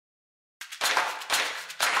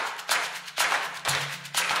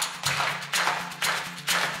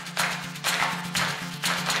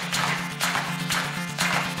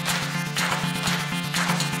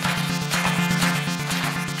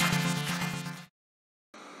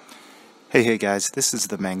Hey guys, this is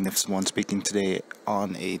the Magnificent One speaking today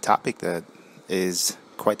on a topic that is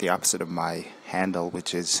quite the opposite of my handle,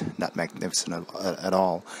 which is not magnificent at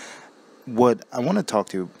all. What I want to talk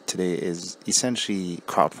to today is essentially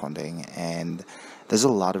crowdfunding, and there's a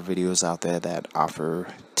lot of videos out there that offer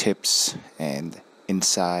tips and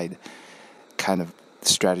inside kind of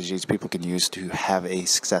strategies people can use to have a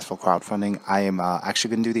successful crowdfunding. I am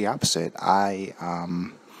actually going to do the opposite.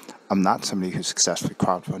 I'm not somebody who successfully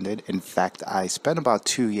crowdfunded. In fact, I spent about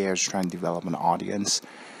 2 years trying to develop an audience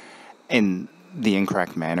in the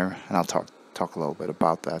incorrect manner, and I'll talk a little bit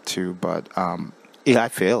about that too. But yeah, I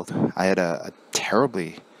failed. I had a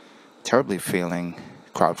terribly failing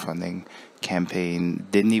crowdfunding campaign.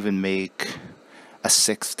 Didn't even make a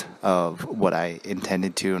sixth of what I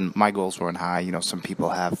intended to, and my goals weren't high. Some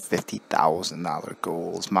people have $50,000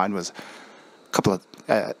 goals. Mine was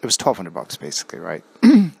it was $1,200 basically, right?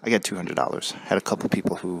 I got $200. Had a couple of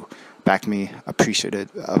people who backed me, appreciated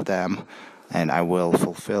of them, and I will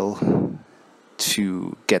fulfill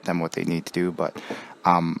to get them what they need to do. But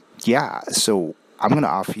yeah, so I'm gonna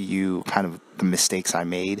offer you kind of the mistakes I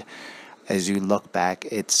made. As you look back,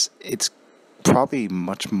 it's probably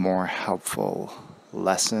much more helpful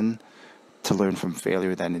lesson to learn from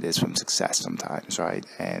failure than it is from success sometimes, right?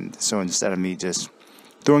 And so instead of me just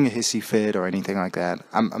throwing a hissy fit or anything like that,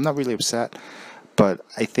 I'm not really upset, but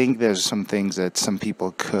I think there's some things that some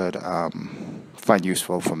people could find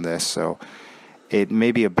useful from this. So it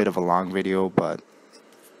may be a bit of a long video, but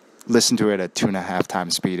listen to it at 2.5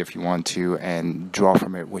 times speed if you want to, and draw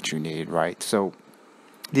from it what you need, right? So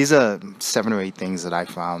these are 7 or 8 things that I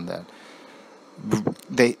found that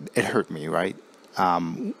it hurt me, right?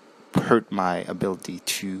 Hurt my ability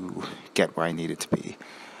to get where I needed to be.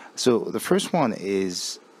 So the first one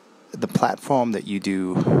is the platform that you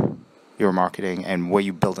do your marketing and where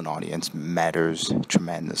you build an audience matters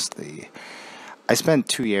tremendously. I spent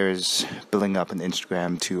 2 years building up an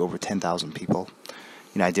Instagram to over 10,000 people.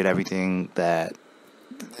 I did everything that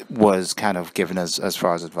was kind of given as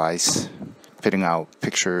far as advice, fitting out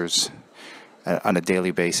pictures on a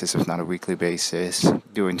daily basis, if not a weekly basis,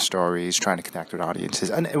 doing stories, trying to connect with audiences,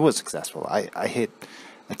 and it was successful. I hit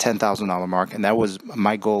a $10,000 mark, and that was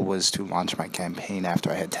my goal, was to launch my campaign after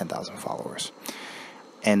I had 10,000 followers.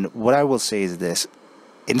 And what I will say is this: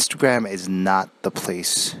 Instagram is not the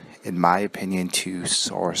place, in my opinion, to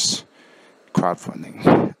source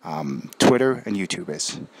crowdfunding. Twitter and YouTube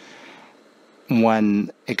is.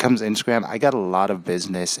 When it comes to Instagram, I got a lot of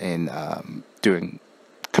business in doing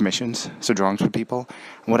commissions, so drawings for people.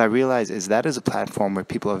 And what I realize is that is a platform where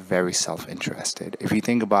people are very self-interested. If you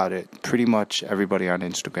think about it, pretty much everybody on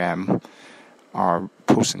Instagram are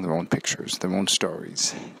posting their own pictures, their own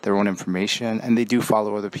stories, their own information, and they do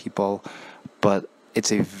follow other people, but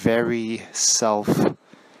it's a very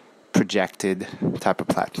self-projected type of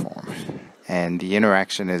platform. And the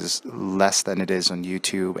interaction is less than it is on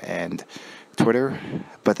YouTube and Twitter,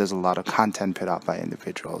 but there's a lot of content put out by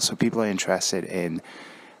individuals. So people are interested in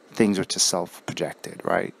things which are self-projected,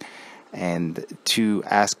 right? And to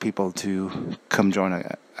ask people to come join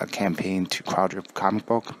a campaign to crowd your comic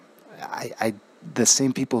book, the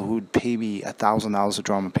same people who would pay me $1,000 to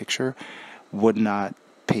draw them a picture would not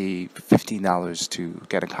pay $15 to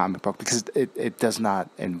get a comic book, because it does not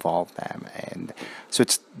involve them. And so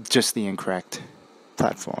it's just the incorrect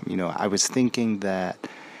platform. I was thinking that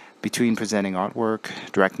between presenting artwork,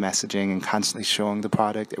 direct messaging, and constantly showing the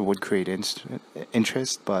product, it would create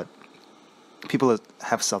interest, but people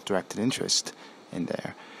have self-directed interest in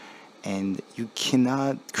there. And you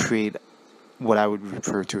cannot create what I would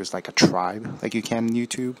refer to as like a tribe, like you can on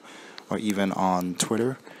YouTube or even on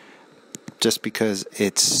Twitter, just because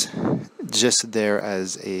it's just there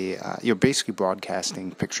as you're basically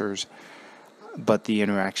broadcasting pictures, but the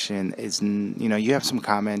interaction is, you have some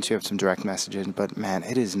comments, you have some direct messages, but man,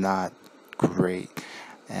 it is not great.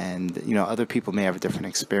 And, other people may have a different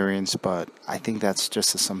experience, but I think that's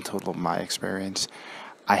just the sum total of my experience.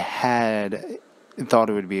 I had thought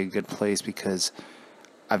it would be a good place because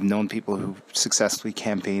I've known people who successfully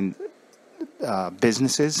campaigned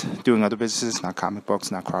businesses, doing other businesses, not comic books,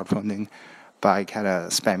 not crowdfunding, by kind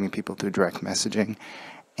of spamming people through direct messaging.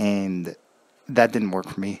 And that didn't work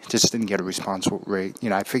for me. Just didn't get a response rate.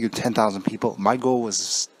 I figured 10,000 people. My goal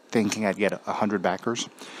was thinking I'd get 100 backers.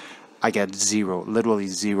 I got literally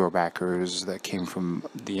zero backers that came from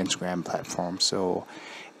the Instagram platform. So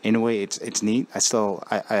in a way, it's neat.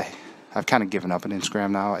 I've kind of given up on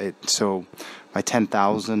Instagram now. So my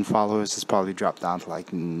 10,000 followers has probably dropped down to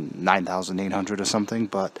like 9,800 or something.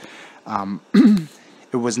 But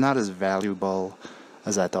it was not as valuable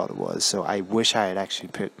as I thought it was. So I wish I had actually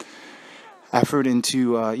put effort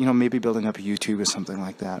into, maybe building up a YouTube or something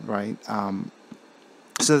like that, right?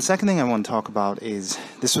 So the second thing I want to talk about is,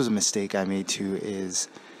 this was a mistake I made too, is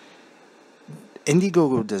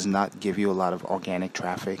Indiegogo does not give you a lot of organic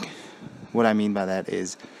traffic. What I mean by that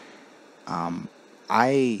is,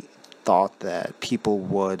 I thought that people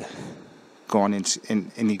would go on in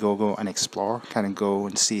Indiegogo and explore, kind of go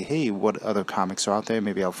and see, hey, what other comics are out there?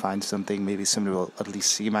 Maybe I'll find something. Maybe somebody will at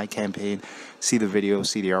least see my campaign, see the video,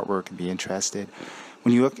 see the artwork, and be interested.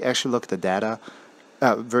 When you actually look at the data,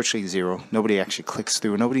 virtually zero. Nobody actually clicks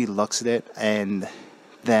through. Nobody looks at it. And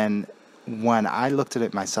then when I looked at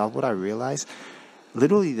it myself, what I realized,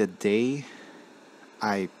 literally the day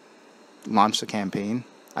I launched the campaign,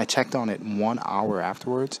 I checked on it 1 hour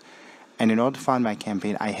afterwards. And in order to find my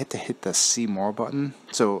campaign, I had to hit the see more button.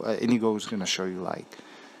 So Indiegogo is going to show you like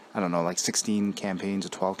 16 campaigns or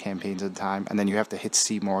 12 campaigns at a time. And then you have to hit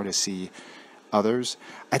see more to see others.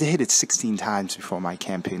 I had to hit it 16 times before my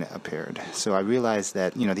campaign appeared. So I realized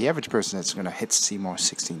that, the average person that's going to hit see more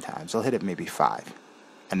 16 times, they'll hit it maybe 5.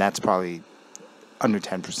 And that's probably under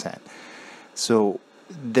 10%. So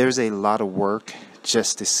there's a lot of work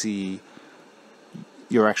just to see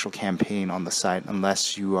your actual campaign on the site,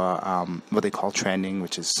 unless you are what they call trending,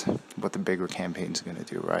 which is what the bigger campaigns are going to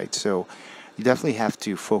do, right? So you definitely have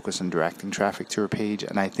to focus on directing traffic to your page,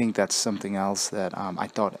 and I think that's something else that I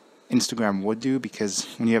thought Instagram would do, because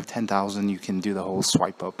when you have 10,000, you can do the whole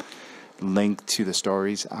swipe up link to the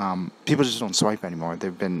stories. People just don't swipe anymore.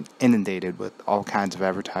 They've been inundated with all kinds of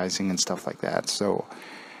advertising and stuff like that. So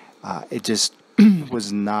it just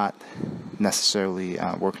was not necessarily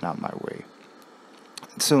working out my way.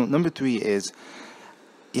 So number 3 is,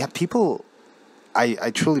 people,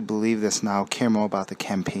 I truly believe this now, care more about the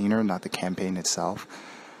campaigner, not the campaign itself.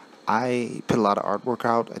 I put a lot of artwork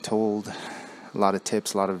out. I told a lot of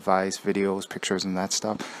tips, a lot of advice, videos, pictures, and that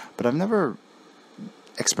stuff. But I've never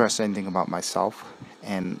expressed anything about myself.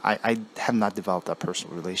 And I have not developed a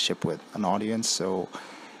personal relationship with an audience. So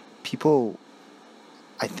people,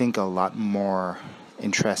 I think, are a lot more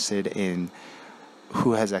interested in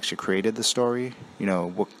who has actually created the story,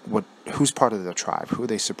 who's part of the tribe, who are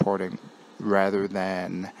they supporting, rather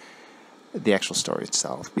than the actual story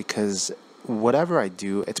itself. Because whatever I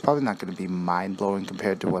do, it's probably not going to be mind-blowing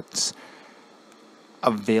compared to what's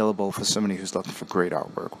available for somebody who's looking for great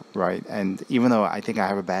artwork, right? And even though I think I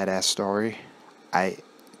have a badass story, I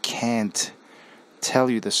can't tell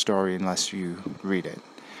you the story unless you read it.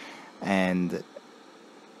 And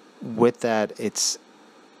with that, it's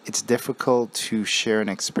difficult to share an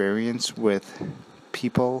experience with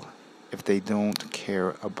people if they don't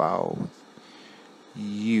care about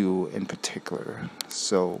you in particular.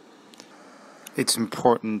 So it's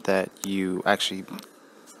important that you actually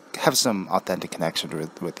have some authentic connection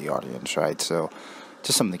with the audience, right? So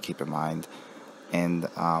just something to keep in mind. And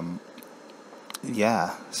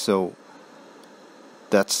so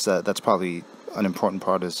that's probably an important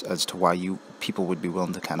part as to why people would be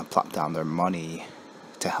willing to kind of plop down their money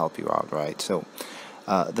to help you out, right? So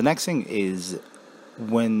the next thing is,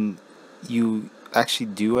 when you actually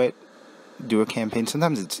do a campaign,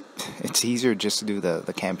 sometimes it's easier just to do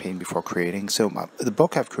the campaign before creating. So the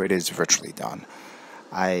book I've created is virtually done.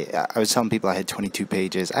 I was telling people I had 22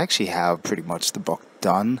 pages. I actually have pretty much the book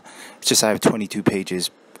done. It's just I have 22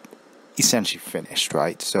 pages essentially finished,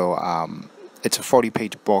 right? So it's a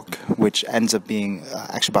 40-page book, which ends up being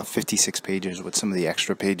actually about 56 pages with some of the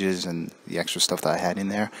extra pages and the extra stuff that I had in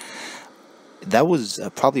there. That was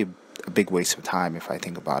probably a big waste of time if I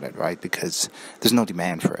think about it, right? Because there's no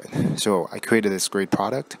demand for it. So I created this great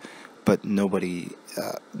product, but nobody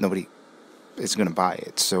is going to buy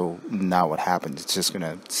it. So now what happens? It's just going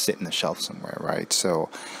to sit in the shelf somewhere, right? So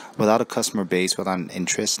without a customer base, without an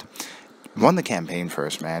interest, run the campaign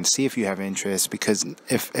first, man. See if you have interest, because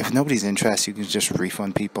if nobody's interested, you can just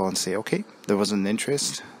refund people and say, okay, there wasn't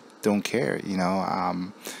interest, don't care,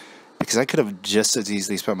 because I could have just as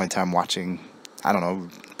easily spent my time watching, I don't know,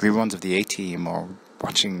 reruns of the A-Team, or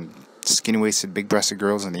watching skinny-waisted, big-breasted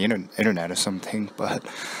girls on the internet or something, but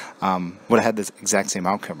would have had the exact same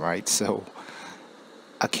outcome, right? So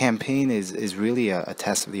a campaign is really a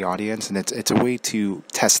test of the audience, and it's a way to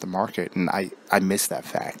test the market, and I miss that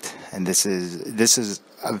fact. And this is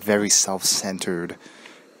a very self-centered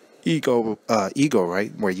ego,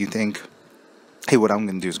 right? Where you think, hey, what I'm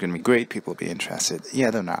going to do is going to be great, people will be interested. Yeah,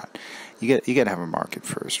 they're not. You got to have a market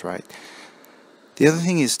first, right? The other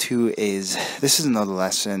thing is this is another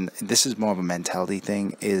lesson, this is more of a mentality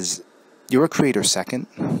thing, is you're a creator second.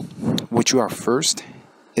 What you are first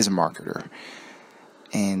is a marketer.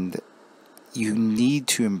 And you need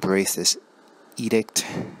to embrace this edict.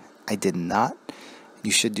 I did not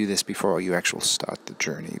you should do this before you actually start the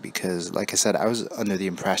journey, because like I said, I was under the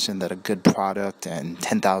impression that a good product and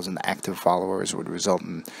 10,000 active followers would result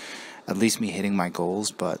in at least me hitting my goals,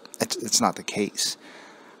 but it's not the case.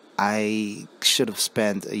 I should have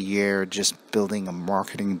spent a year just building a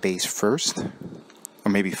marketing base first,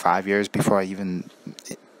 or maybe 5 years before I even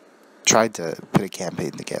tried to put a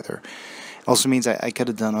campaign together. It also means I could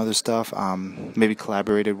have done other stuff, maybe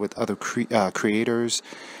collaborated with other creators.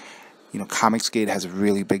 Comicsgate has a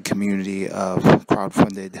really big community of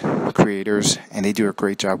crowdfunded creators, and they do a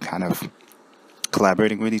great job kind of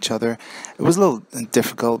collaborating with each other. It was a little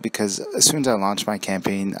difficult because as soon as I launched my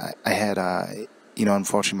campaign, I had,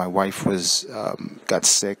 unfortunately my wife got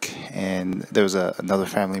sick, and there was another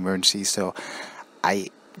family emergency, so I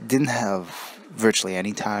didn't have virtually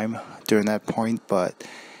any time during that point. But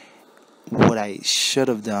what I should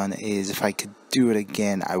have done is, if I could do it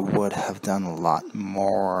again, I would have done a lot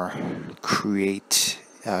more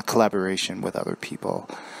collaboration with other people,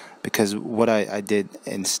 because what I did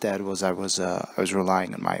instead was I was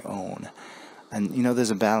relying on my own. And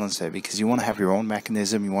there's a balance there, because you want to have your own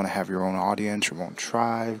mechanism, you want to have your own audience, your own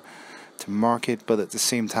tribe to market, but at the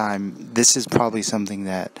same time, this is probably something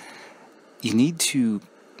that you need to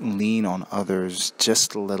lean on others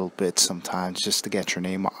just a little bit sometimes, just to get your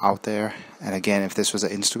name out there. And again, if this was an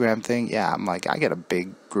Instagram thing, yeah, I'm like, I get a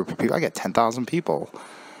big group of people. I get 10,000 people.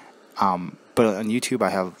 But on YouTube, I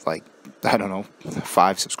have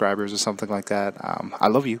 5 subscribers or something like that. I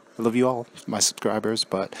love you. I love you all, my subscribers.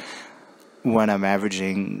 But when I'm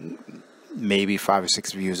averaging maybe 5 or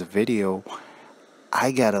 6 views a video,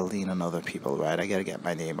 I gotta lean on other people, right? I gotta get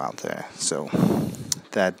my name out there. So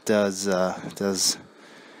that does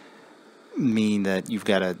mean that you've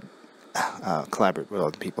got to collaborate with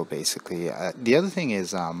other people, basically. The other thing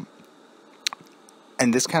is, and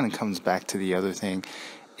this kind of comes back to the other thing,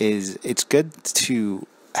 is it's good to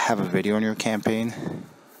have a video in your campaign,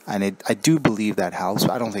 and I do believe that helps,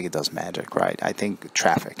 but I don't think it does magic, right? I think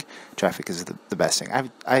traffic is the best thing. I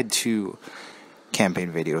had 2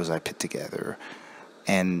 campaign videos I put together,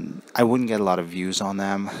 and I wouldn't get a lot of views on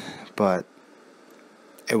them, but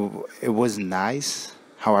it was nice.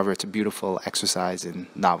 However, it's a beautiful exercise in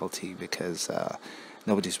novelty, because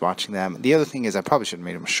nobody's watching them. The other thing is, I probably should have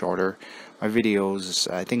made them shorter. My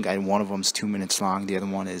videos, I think one of them is 2 minutes long. The other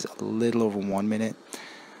one is a little over 1 minute.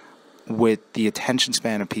 With the attention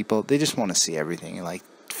span of people, they just want to see everything in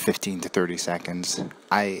 15 to 30 seconds.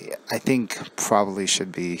 I think probably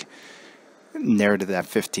should be narrowed to that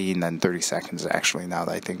 15 then 30 seconds, actually, now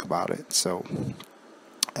that I think about it. So,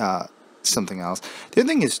 something else. The other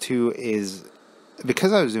thing is, too, is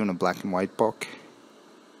because I was doing a black and white book,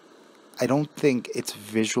 I don't think it's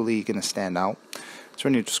visually going to stand out. So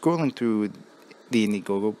when you're scrolling through the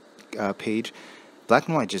Indiegogo page, black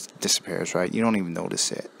and white just disappears, right? You don't even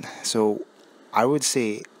notice it. So I would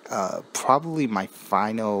say probably my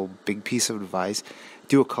final big piece of advice,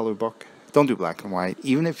 do a color book. Don't do black and white.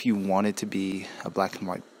 Even if you want it to be a black and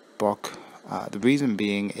white book, the reason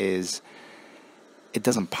being is it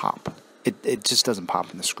doesn't pop. It just doesn't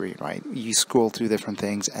pop in the screen, right? You scroll through different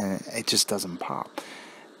things and it just doesn't pop.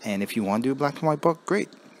 And if you want to do a black and white book, great.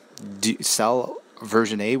 Sell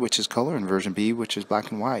version A, which is color, and version B, which is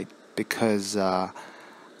black and white. Because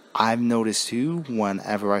I've noticed too,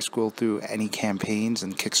 whenever I scroll through any campaigns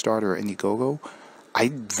in Kickstarter or Indiegogo,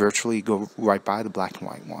 I virtually go right by the black and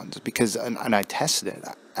white ones. Because, and I tested it.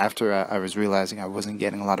 After I was realizing I wasn't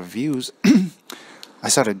getting a lot of views, I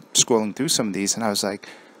started scrolling through some of these and I was like,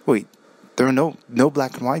 wait, there are no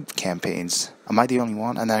black and white campaigns. Am I the only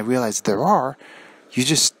one? And I realized there are.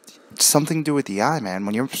 Something to do with the eye, man.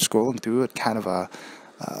 When you're scrolling through it, kind of a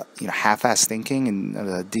half-ass thinking and at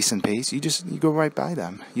a decent pace, you go right by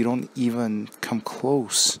them. You don't even come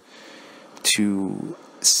close to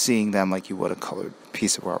seeing them like you would a colored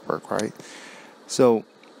piece of artwork, right? So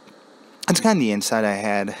that's kind of the insight I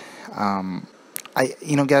had.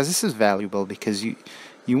 Guys, this is valuable because you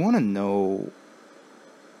want to know.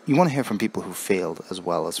 You want to hear from people who failed as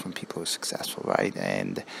well as from people who are successful, right?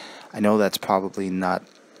 And I know that's probably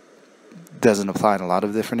doesn't apply in a lot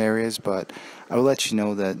of different areas, but I will let you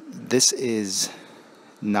know that this is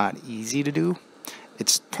not easy to do.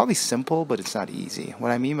 It's probably simple, but it's not easy. What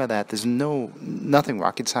I mean by that, there's nothing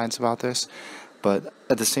rocket science about this, but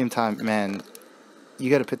at the same time, man, you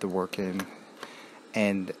got to put the work in.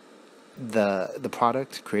 And the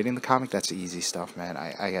product, creating the comic, that's the easy stuff, man.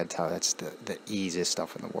 I gotta tell you, that's the easiest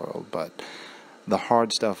stuff in the world. But the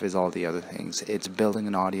hard stuff is all the other things. It's building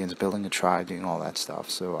an audience, building a tribe, doing all that stuff.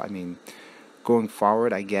 So I mean, going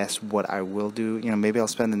forward, I guess what I will do, maybe I'll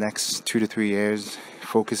spend the next 2 to 3 years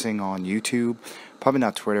focusing on YouTube, Probably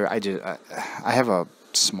not Twitter. I have a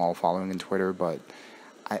small following in Twitter, but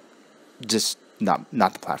I just not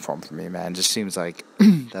the platform for me, man. It just seems like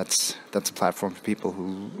that's a platform for people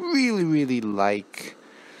who really like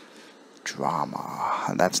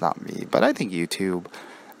drama. That's not me. But I think YouTube,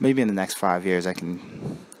 maybe in the next 5 years, I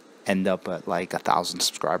can end up at like 1,000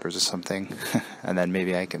 subscribers or something, and then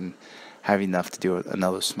maybe I can have enough to do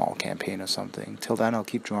another small campaign or something. Till then, I'll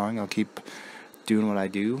keep drawing. I'll keep doing what I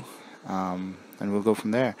do, and we'll go from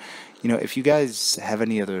there. If you guys have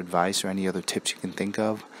any other advice or any other tips you can think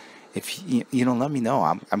of, if let me know.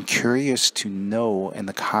 I'm curious to know in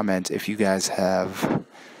the comments if you guys have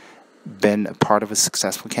been a part of a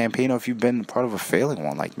successful campaign or if you've been part of a failing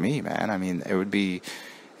one like me, man. I mean, it would be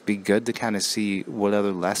good to kind of see what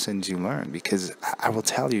other lessons you learn, because I will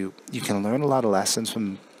tell you, you can learn a lot of lessons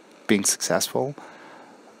from being successful,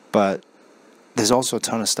 but there's also a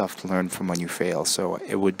ton of stuff to learn from when you fail. So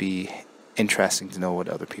it would be interesting to know what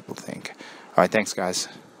other people think. All right, thanks guys.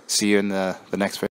 See you in the next video.